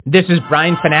This is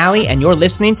Brian Finale, and you're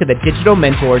listening to the Digital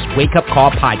Mentors Wake Up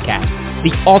Call podcast,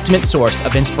 the ultimate source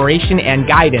of inspiration and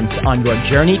guidance on your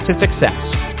journey to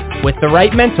success. With the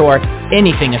right mentor,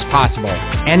 anything is possible.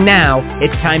 And now,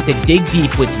 it's time to dig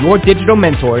deep with your digital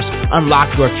mentors,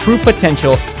 unlock your true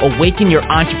potential, awaken your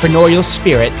entrepreneurial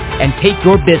spirit, and take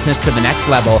your business to the next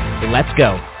level. Let's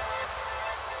go.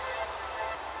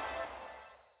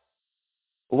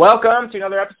 Welcome to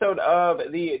another episode of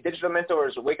the Digital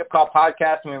Mentors Wake Up Call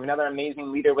podcast. We have another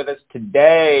amazing leader with us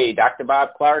today. Dr. Bob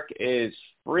Clarke is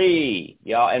free,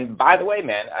 y'all. And by the way,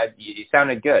 man, you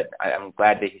sounded good. I'm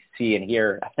glad to see and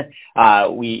hear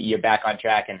you're back on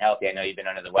track and healthy. I know you've been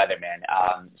under the weather, man.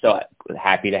 So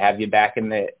happy to have you back in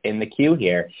the queue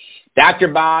here. Dr.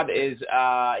 Bob is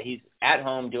he's at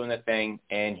home doing the thing,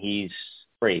 and he's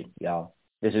free, y'all.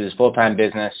 This is his full-time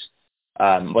business.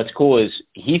 What's cool is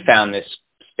he found this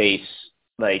space,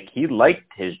 like he liked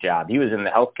his job. He was in the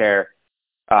healthcare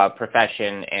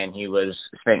profession, and he was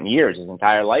spent years, his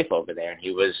entire life over there, and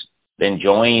he was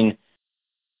enjoying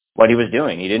what he was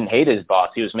doing. He didn't hate his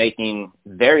boss. He was making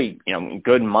very,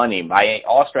 good money by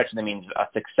all stretches. That means a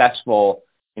successful,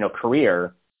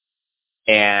 career,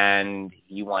 and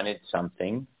he wanted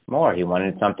something more. He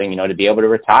wanted something, to be able to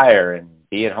retire and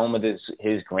be at home with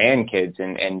his grandkids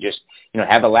and just,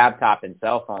 have a laptop and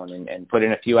cell phone and put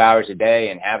in a few hours a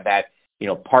day and have that,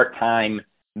 part-time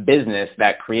business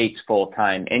that creates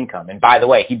full-time income. And by the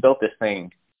way, he built this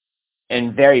thing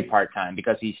in very part-time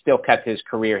because he still kept his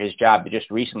career, his job, but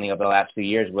just recently over the last few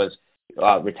years was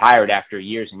retired after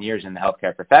years and years in the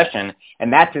healthcare profession.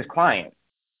 And that's his client.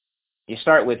 You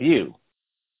start with you,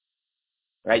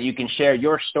 right? You can share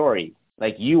your story.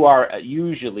 Like you are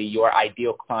usually your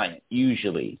ideal client,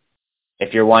 usually,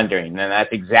 if you're wondering. And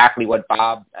that's exactly what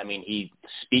Bob, he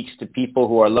speaks to people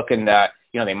who are looking to,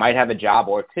 they might have a job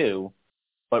or two,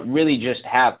 but really just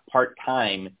have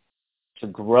part-time to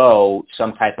grow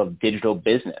some type of digital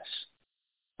business,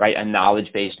 right? A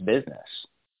knowledge-based business.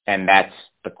 And that's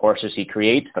the courses he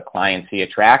creates, the clients he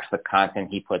attracts, the content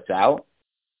he puts out.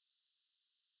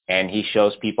 And he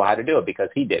shows people how to do it because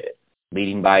he did it,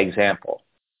 leading by example.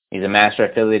 He's a master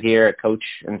affiliate here, a coach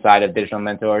inside of Digital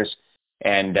Mentors,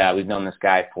 and we've known this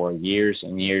guy for years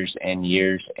and years and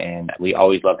years, and we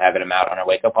always love having him out on our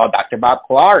Wake Up Call. Dr. Bob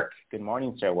Clarke, good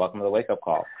morning, sir. Welcome to the Wake Up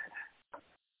Call.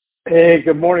 Hey,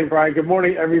 good morning, Brian. Good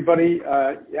morning, everybody.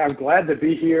 I'm glad to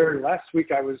be here. Last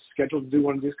week I was scheduled to do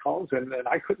one of these calls, and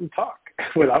I couldn't talk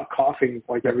without coughing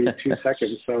like every 2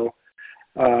 seconds. So,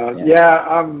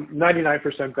 I'm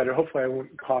 99% better. Hopefully I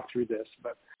won't cough through this,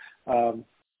 but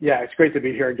yeah, it's great to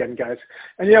be here again, guys.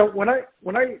 And when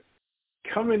I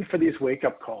come in for these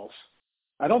wake-up calls,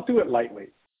 I don't do it lightly,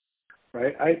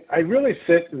 right? I really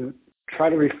sit and try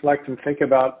to reflect and think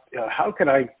about how can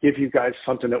I give you guys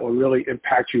something that will really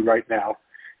impact you right now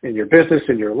in your business,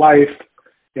 in your life.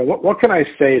 What can I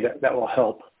say that will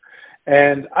help?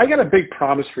 And I got a big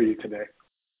promise for you today.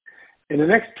 In the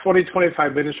next 20,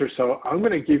 25 minutes or so, I'm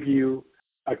going to give you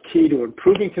a key to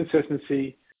improving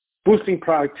consistency, boosting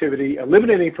productivity,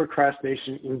 eliminating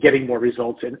procrastination, and getting more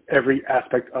results in every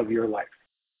aspect of your life.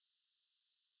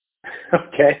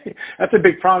 Okay? That's a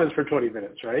big promise for 20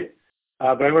 minutes, right?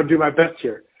 But I'm going to do my best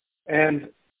here. And,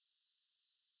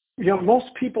 most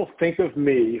people think of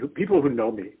me, people who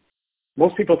know me,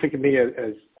 most people think of me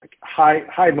as like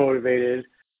high motivated,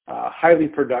 highly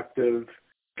productive,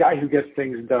 guy who gets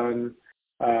things done,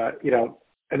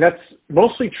 and that's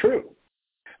mostly true.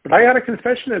 But I got a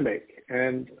confession to make.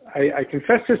 And I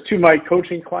confessed this to my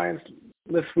coaching clients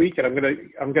this week, and I'm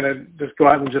gonna just go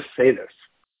out and just say this.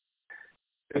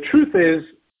 The truth is,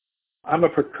 I'm a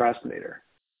procrastinator.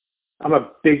 I'm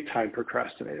a big time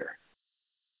procrastinator.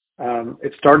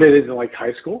 It started in like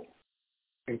high school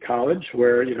and college,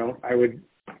 where I would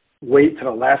wait to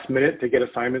the last minute to get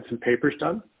assignments and papers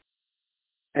done,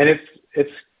 and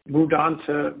it's moved on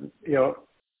to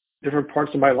different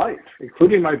parts of my life,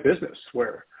 including my business,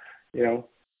 where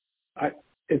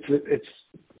it's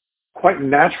quite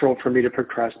natural for me to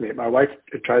procrastinate. My wife,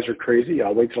 it drives her crazy.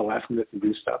 I'll wait till the last minute to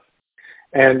do stuff.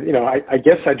 And, I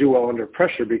guess I do well under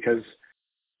pressure because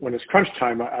when it's crunch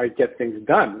time, I get things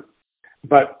done.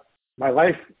 But my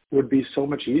life would be so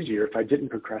much easier if I didn't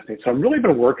procrastinate. So I've really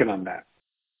been working on that.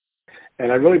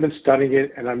 And I've really been studying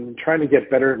it, and I'm trying to get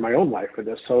better in my own life with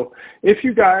this. So if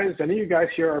any of you guys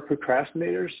here are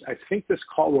procrastinators, I think this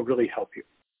call will really help you.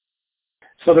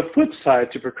 So the flip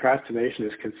side to procrastination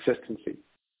is consistency,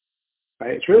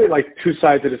 right? It's really like two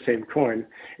sides of the same coin.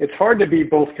 It's hard to be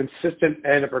both consistent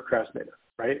and a procrastinator,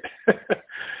 right?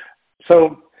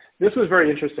 So this was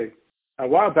very interesting. A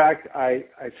while back, I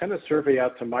sent a survey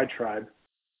out to my tribe,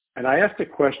 and I asked the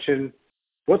question,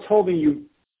 what's holding you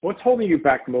What's holding you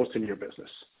back most in your business?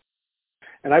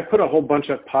 And I put a whole bunch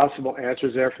of possible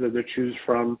answers there for them to choose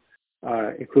from,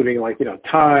 including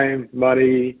time,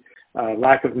 money,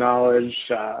 lack of knowledge,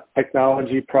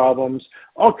 technology problems,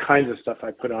 all kinds of stuff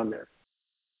I put on there.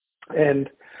 And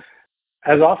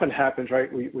as often happens, right,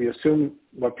 we assume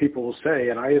what people will say,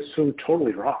 and I assume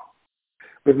totally wrong.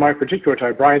 With my particular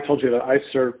type, Brian told you that I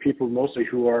serve people mostly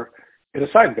who are in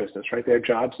a side business, right? They have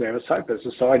jobs, they have a side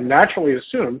business. So I naturally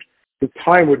assumed that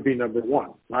time would be number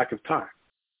one, lack of time.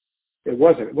 It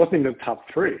wasn't. It wasn't even the top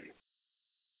three.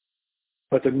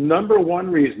 But the number one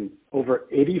reason, over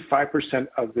 85%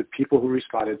 of the people who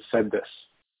responded said this,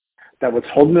 that what's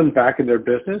holding them back in their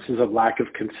business is a lack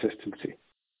of consistency.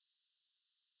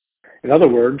 In other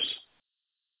words,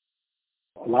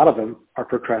 a lot of them are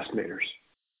procrastinators.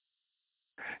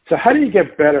 So how do you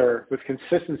get better with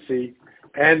consistency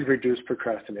and reduce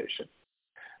procrastination?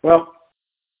 Well,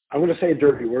 I'm going to say a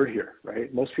dirty word here,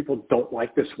 right? Most people don't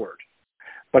like this word,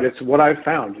 but it's what I've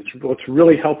found. It's what's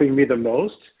really helping me the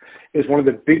most is one of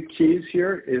the big keys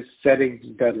here is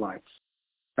setting deadlines,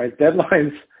 right?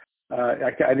 Deadlines,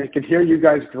 I can hear you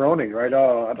guys groaning, right?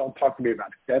 Oh, don't talk to me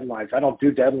about deadlines. I don't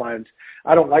do deadlines.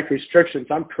 I don't like restrictions.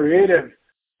 I'm creative.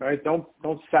 Right? Don't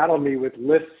saddle me with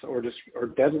lists or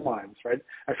deadlines, right?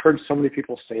 I've heard so many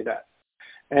people say that.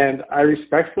 And I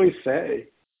respectfully say,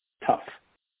 tough.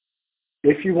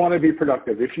 If you want to be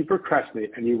productive, if you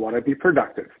procrastinate and you want to be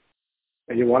productive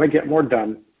and you want to get more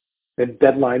done, then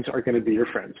deadlines are going to be your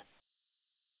friend.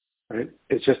 Right?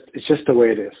 It's just the way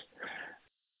it is.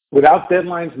 Without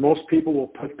deadlines, most people will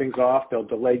put things off. They'll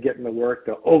delay getting to work.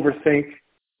 They'll overthink.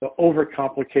 They'll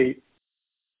overcomplicate.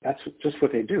 That's just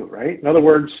what they do, right? In other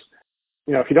words,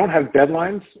 if you don't have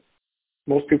deadlines,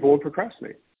 most people will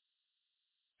procrastinate.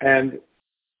 And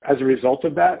as a result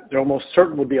of that, there almost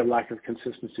certain will be a lack of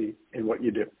consistency in what you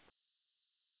do.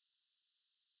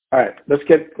 All right, let's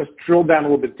drill down a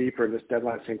little bit deeper in this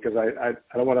deadline thing because I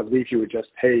don't want to leave you with just,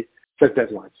 hey, set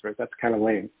deadlines, right? That's kind of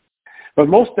lame. But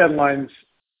most deadlines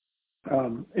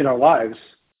in our lives,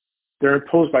 they're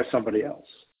imposed by somebody else.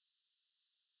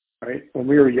 Right? When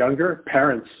we were younger,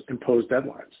 parents imposed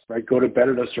deadlines, right? Go to bed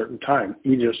at a certain time,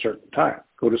 eat at a certain time,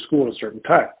 go to school at a certain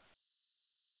time.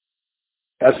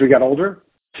 As we got older,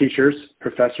 teachers,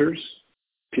 professors,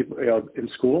 people in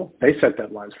school, they set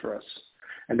deadlines for us.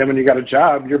 And then when you got a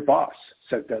job, your boss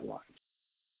set deadlines.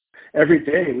 Every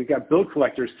day, we got bill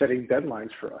collectors setting deadlines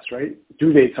for us, right?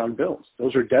 Due dates on bills.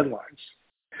 Those are deadlines.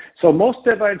 So most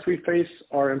deadlines we face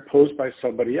are imposed by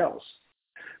somebody else.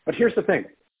 But here's the thing.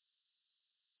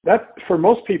 That for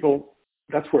most people,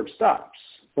 that's where it stops.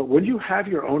 But when you have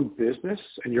your own business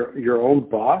and your own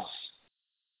boss,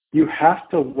 you have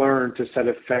to learn to set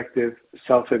effective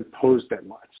self-imposed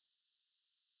deadlines.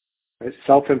 Right?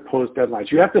 Self-imposed deadlines.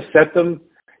 You have to set them,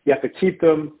 you have to keep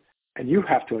them, and you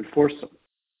have to enforce them.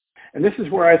 And this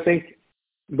is where I think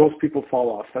most people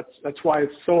fall off. That's why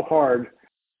it's so hard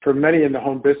for many in the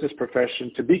home business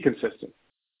profession to be consistent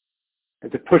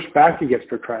and to push back against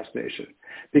procrastination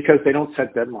because they don't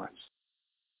set deadlines.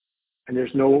 And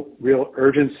there's no real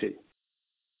urgency.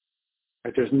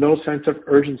 Right? There's no sense of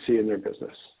urgency in their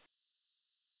business.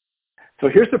 So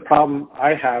here's the problem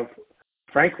I have,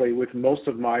 frankly, with most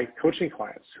of my coaching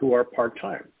clients who are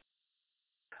part-time.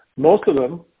 Most of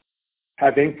them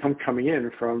have income coming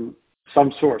in from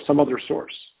some source, some other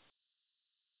source.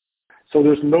 So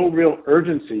there's no real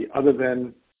urgency other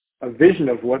than a vision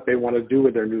of what they want to do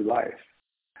with their new life.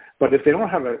 But if they don't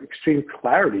have an extreme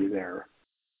clarity there,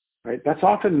 right, that's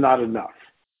often not enough.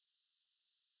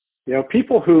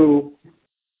 People who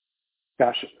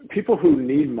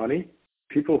need money,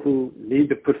 people who need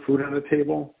to put food on the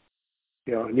table,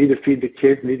 need to feed the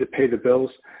kids, need to pay the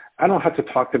bills, I don't have to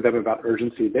talk to them about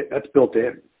urgency. That's built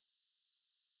in,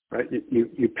 right?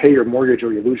 You pay your mortgage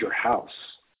or you lose your house,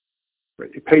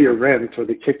 right? You pay your rent or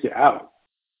they kick you out.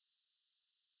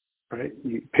 Right?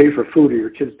 You pay for food or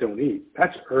your kids don't eat.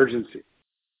 That's urgency.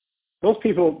 Those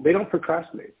people, they don't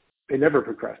procrastinate. They never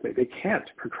procrastinate. They can't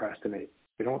procrastinate.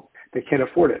 They can't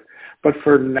afford it. But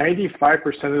for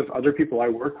 95% of other people I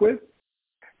work with,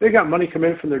 they got money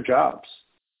coming in from their jobs.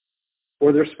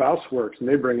 Or their spouse works and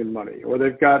they bring in money. Or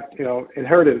they've got,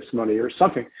 inheritance money or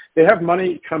something. They have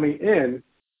money coming in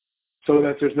so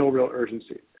that there's no real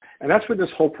urgency. And that's where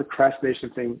this whole procrastination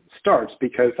thing starts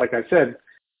because, like I said,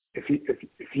 if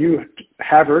you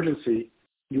have urgency,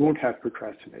 you won't have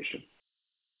procrastination.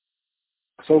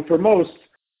 So for most,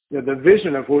 the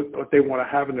vision of what they want to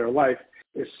have in their life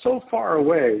is so far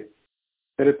away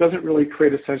that it doesn't really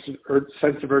create a sense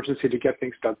of urgency to get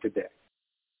things done today.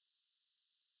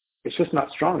 It's just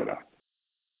not strong enough.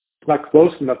 It's not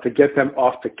close enough to get them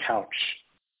off the couch.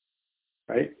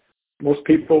 right? Most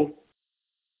people,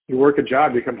 you work a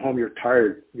job, you come home, you're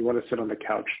tired, you want to sit on the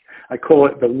couch. I call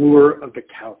it the lure of the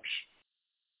couch,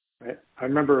 right? I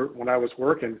remember when I was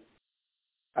working,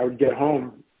 I would get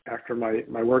home after my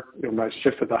work, my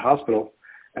shift at the hospital,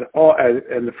 and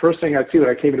the first thing I'd see when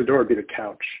I came in the door would be the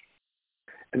couch.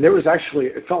 And there was actually,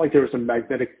 it felt like there was a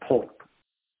magnetic pull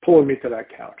pulling me to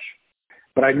that couch.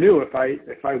 But I knew if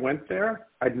I went there,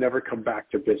 I'd never come back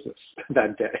to business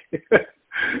that day.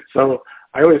 So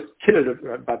I always kidded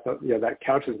about that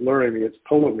couch is luring me, it's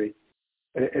pulling me.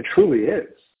 And it truly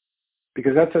is.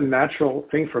 Because that's a natural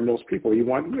thing for most people. You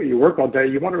work all day,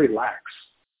 you want to relax.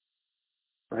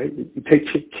 Right? You take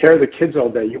care of the kids all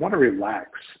day, you want to relax.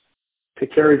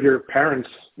 Take care of your parents,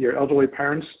 your elderly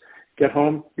parents, get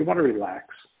home, you want to relax.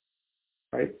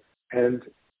 Right? And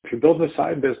if you're building a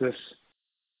side business,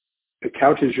 the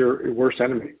couch is your worst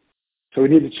enemy. So we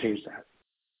need to change that.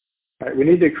 Right? We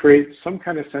need to create some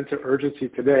kind of sense of urgency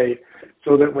today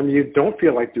so that when you don't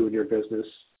feel like doing your business,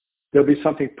 there'll be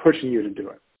something pushing you to do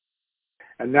it.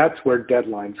 And that's where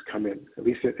deadlines come in, at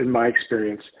least in my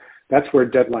experience. That's where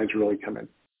deadlines really come in.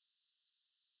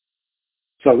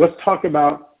 So let's talk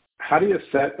about how do you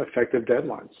set effective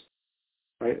deadlines,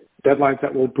 right? Deadlines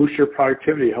that will boost your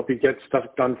productivity, help you get stuff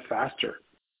done faster,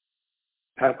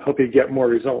 help you get more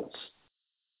results.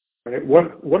 Right?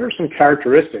 What are some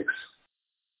characteristics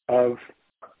of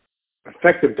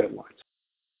effective deadlines?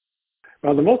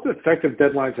 Well, the most effective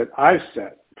deadlines that I've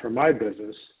set for my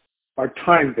business are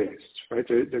time-based, right?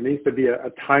 There needs to be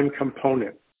a time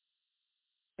component.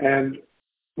 And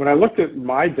when I looked at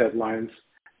my deadlines,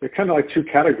 they're kind of like two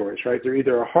categories, right? They're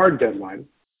either a hard deadline,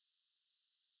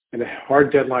 and a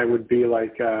hard deadline would be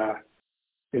like,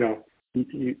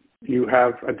 you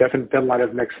have a definite deadline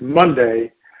of next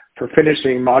Monday for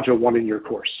finishing module 1 in your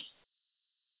course.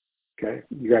 Okay,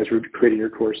 you guys are creating your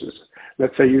courses.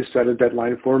 Let's say you set a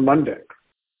deadline for Monday.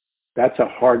 That's a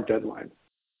hard deadline.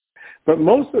 But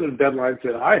most of the deadlines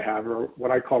that I have are what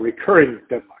I call recurring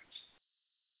deadlines.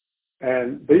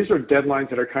 And these are deadlines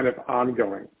that are kind of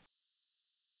ongoing.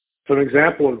 So an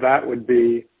example of that would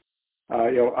be,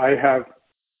 I have,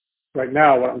 right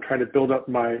now, I'm trying to build up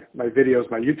my videos,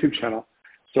 my YouTube channel.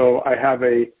 So I have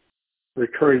a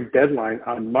recurring deadline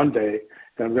on Monday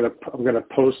that I'm going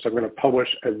to publish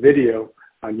a video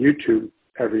on YouTube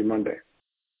every Monday.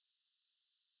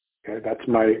 Okay, that's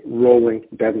my rolling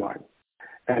deadline.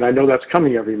 And I know that's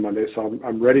coming every Monday, so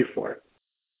I'm ready for it.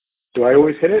 Do I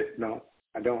always hit it? No,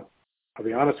 I don't. I'll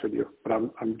be honest with you, but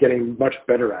I'm getting much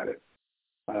better at it.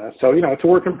 So it's a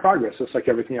work in progress, just like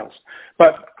everything else.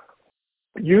 But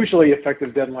usually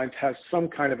effective deadlines have some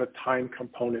kind of a time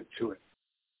component to it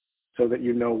so that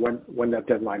you know when that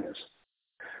deadline is.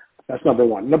 That's number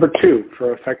one. Number two,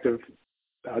 for effective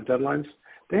deadlines,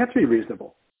 they have to be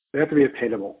reasonable. They have to be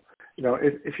attainable.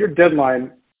 If your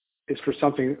deadline is for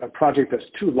a project that's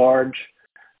too large,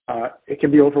 it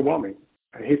can be overwhelming.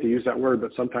 I hate to use that word,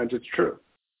 but sometimes it's true.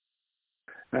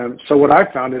 So what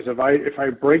I've found is if I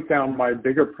break down my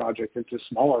bigger project into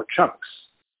smaller chunks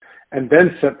and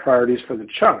then set priorities for the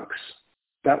chunks,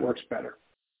 that works better.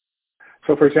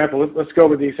 So for example, let's go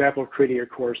with the example of creating a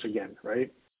course again,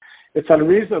 right? It's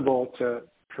unreasonable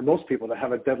for most people to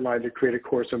have a deadline to create a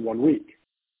course in 1 week.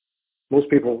 Most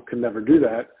people can never do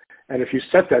that. And if you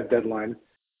set that deadline,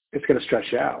 it's going to stress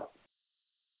you out.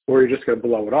 Or you're just going to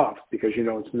blow it off because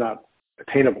it's not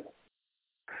attainable.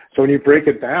 So when you break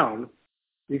it down,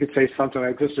 you could say something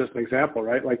like, this is just an example,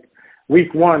 right? Like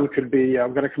week 1 could be,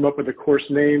 I'm going to come up with the course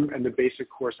name and the basic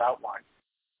course outline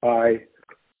by,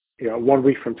 1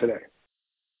 week from today.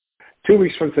 2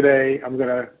 weeks from today, I'm going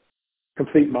to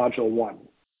complete module 1,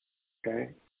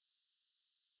 okay?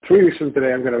 3 weeks from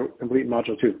today, I'm going to complete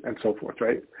module 2, and so forth,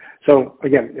 right? So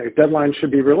again, deadlines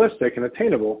should be realistic and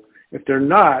attainable. If they're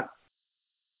not,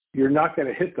 you're not going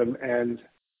to hit them. And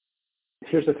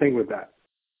here's the thing with that.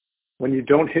 When you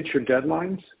don't hit your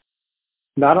deadlines,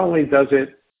 not only does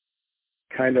it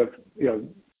kind of,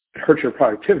 hurt your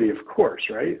productivity, of course,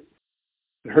 right?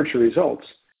 It hurts your results,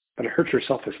 but it hurts your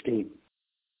self-esteem.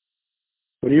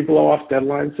 When you blow off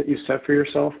deadlines that you set for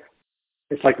yourself,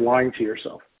 it's like lying to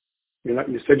yourself.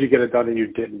 You said you get it done and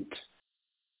you didn't.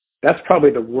 That's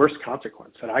probably the worst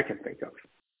consequence that I can think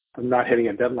of not hitting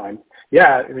a deadline.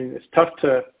 Yeah, it's tough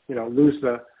to, lose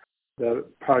the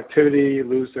productivity,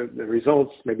 lose the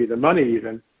results, maybe the money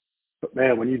even. But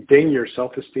man, when you ding your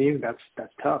self-esteem,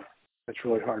 that's tough. That's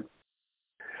really hard.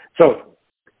 So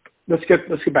let's get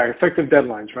back. Effective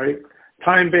deadlines, right?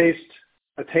 Time-based,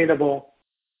 attainable.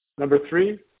 Number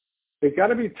 3, they've got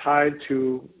to be tied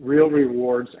to real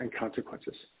rewards and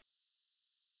consequences.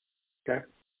 Okay?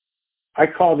 I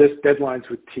call this deadlines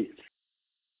with teeth.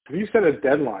 If you set a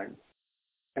deadline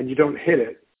and you don't hit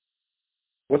it,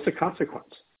 what's the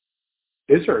consequence?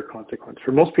 Is there a consequence?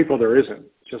 For most people, there isn't.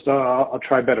 Just, I'll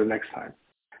try better next time.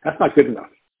 That's not good enough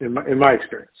in my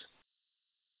experience.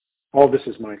 All this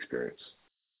is my experience.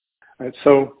 Right?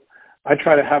 So I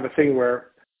try to have a thing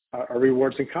where a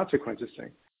rewards and consequences thing.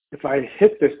 If I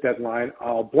hit this deadline,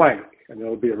 I'll blank, and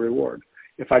there'll be a reward.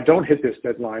 If I don't hit this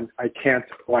deadline, I can't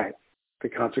blank the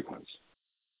consequence.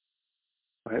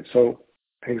 Right? So,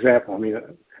 example,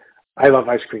 I love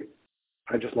ice cream.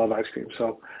 I just love ice cream.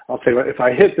 So I'll say, well, if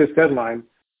I hit this deadline,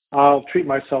 I'll treat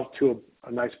myself to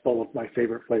a nice bowl of my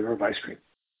favorite flavor of ice cream.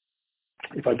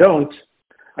 If I don't,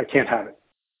 I can't have it.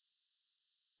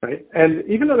 Right? And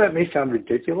even though that may sound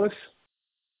ridiculous,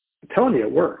 I'm telling you,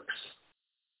 it works.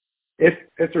 If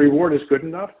the reward is good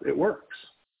enough, it works.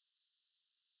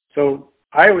 So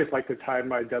I always like to tie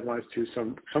my deadlines to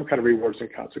some kind of rewards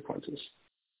and consequences.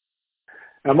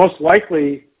 Now, most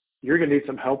likely, you're going to need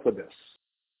some help with this,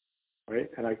 right?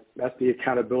 And that's the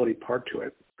accountability part to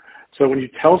it. So when you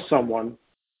tell someone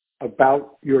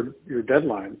about your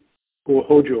deadline, who will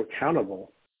hold you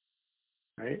accountable,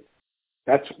 right?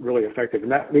 That's really effective.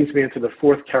 And that leads me into the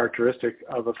fourth characteristic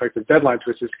of effective deadlines,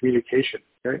 which is communication,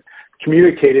 right?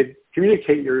 Communicate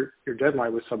your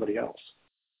deadline with somebody else.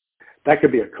 That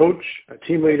could be a coach, a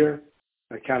team leader,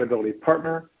 an accountability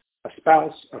partner, a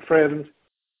spouse, a friend,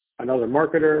 another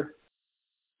marketer,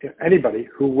 anybody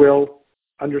who will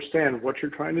understand what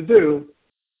you're trying to do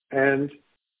and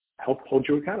help hold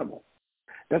you accountable.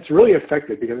 That's really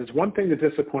effective because it's one thing to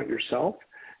disappoint yourself.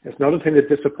 It's another thing to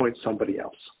disappoint somebody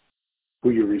else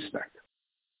who you respect.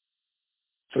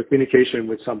 So communication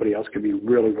with somebody else can be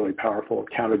really, really powerful.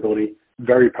 Accountability,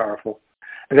 very powerful.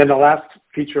 And then the last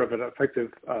feature of an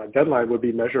effective deadline would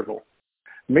be measurable.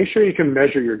 Make sure you can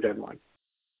measure your deadline.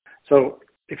 So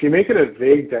if you make it a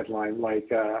vague deadline, like,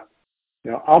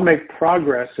 I'll make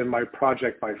progress in my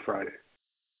project by Friday.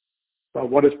 Well,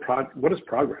 what is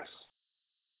progress?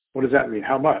 What does that mean?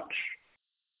 How much?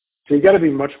 So you got to be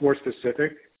much more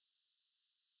specific,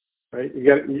 right?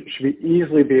 You should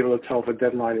easily be able to tell if a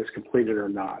deadline is completed or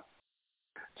not.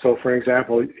 So, for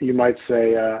example, you might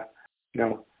say,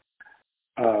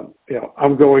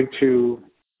 I'm going to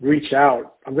reach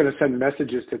out. I'm going to send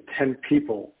messages to 10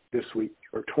 people this week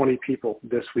or 20 people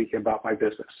this week about my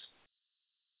business.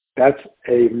 That's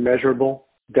a measurable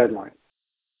deadline.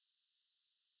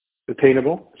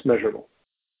 Attainable, it's measurable.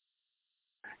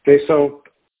 Okay, so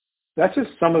that's just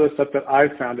some of the stuff that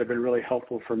I've found have been really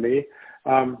helpful for me.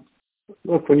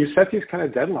 Look, when you set these kind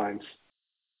of deadlines,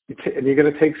 and you're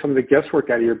going to take some of the guesswork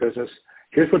out of your business,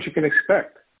 here's what you can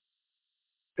expect.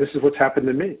 This is what's happened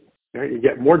to me. You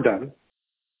get more done.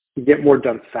 You get more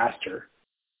done faster.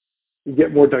 You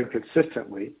get more done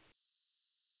consistently.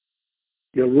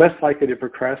 You're less likely to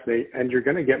procrastinate, and you're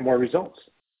going to get more results.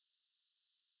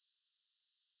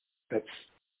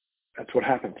 That's what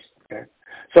happens. Okay.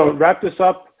 So to wrap this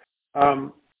up,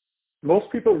 most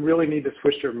people really need to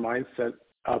switch their mindset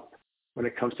up when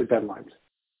it comes to deadlines.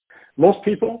 Most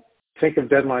people think of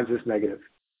deadlines as negative,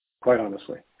 quite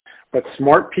honestly. But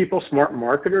smart people, smart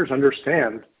marketers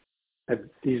understand that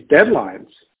these deadlines,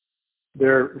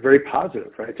 they're very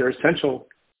positive, right? They're essential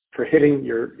for hitting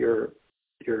your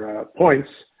points,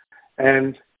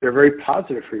 and they're very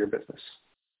positive for your business.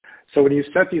 So when you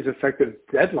set these effective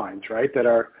deadlines, right, that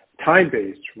are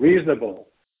time-based, reasonable,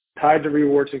 tied to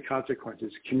rewards and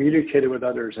consequences, communicated with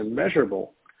others, and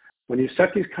measurable, when you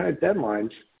set these kind of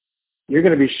deadlines, you're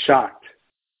going to be shocked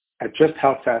at just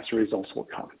how fast the results will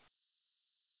come.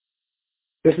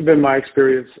 This has been my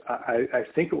experience. I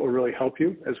think it will really help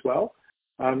you as well.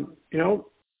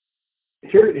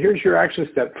 Here's your action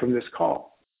step from this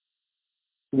call.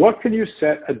 What can you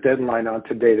set a deadline on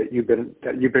today that you've been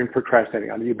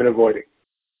procrastinating on, that you've been avoiding?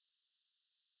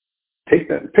 Pick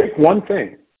one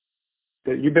thing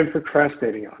that you've been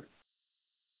procrastinating on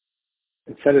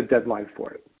and set a deadline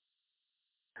for it.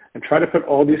 And try to put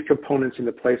all these components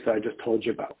into place that I just told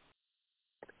you about,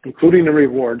 including the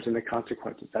rewards and the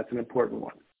consequences. That's an important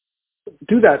one.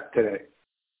 Do that today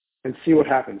and see what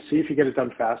happens. See if you get it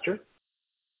done faster,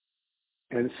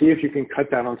 and see if you can cut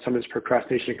down on some of this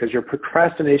procrastination, because your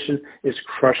procrastination is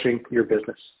crushing your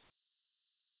business.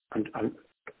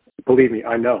 Believe me,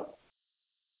 I know.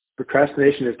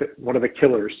 Procrastination is one of the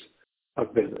killers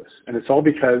of business, and it's all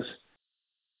because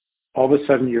all of a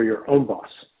sudden you're your own boss.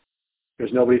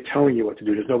 There's nobody telling you what to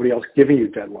do. There's nobody else giving you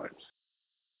deadlines.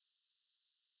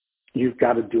 You've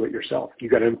got to do it yourself.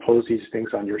 You've got to impose these things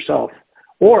on yourself,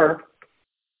 or,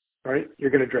 right, you're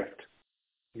going to drift.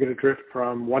 You're going to drift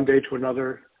from one day to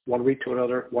another, 1 week to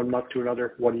another, 1 month to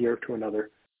another, 1 year to another,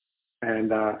 and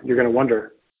you're going to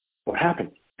wonder, what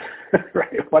happened?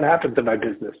 Right? What happened to my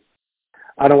business?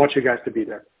 I don't want you guys to be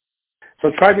there.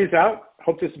 So try these out.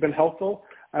 Hope this has been helpful.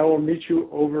 I will meet you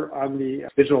over on the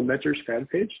Digital Mentors fan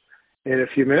page in a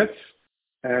few minutes,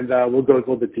 and we'll go a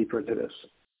little bit deeper into this.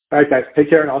 All right, guys, take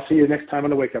care, and I'll see you next time on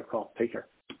the Wake Up Call. Take care.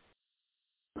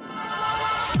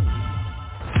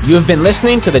 You have been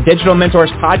listening to the Digital Mentors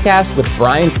podcast with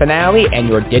Brian Finale and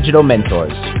your digital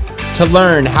mentors. To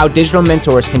learn how Digital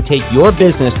Mentors can take your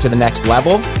business to the next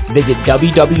level, visit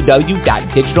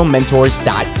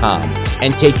www.digitalmentors.com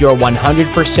and take your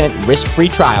 100% risk-free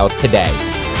trial today.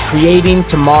 Creating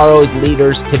tomorrow's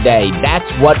leaders today. That's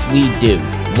what we do.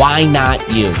 Why not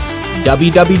you?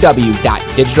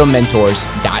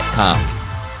 www.digitalmentors.com.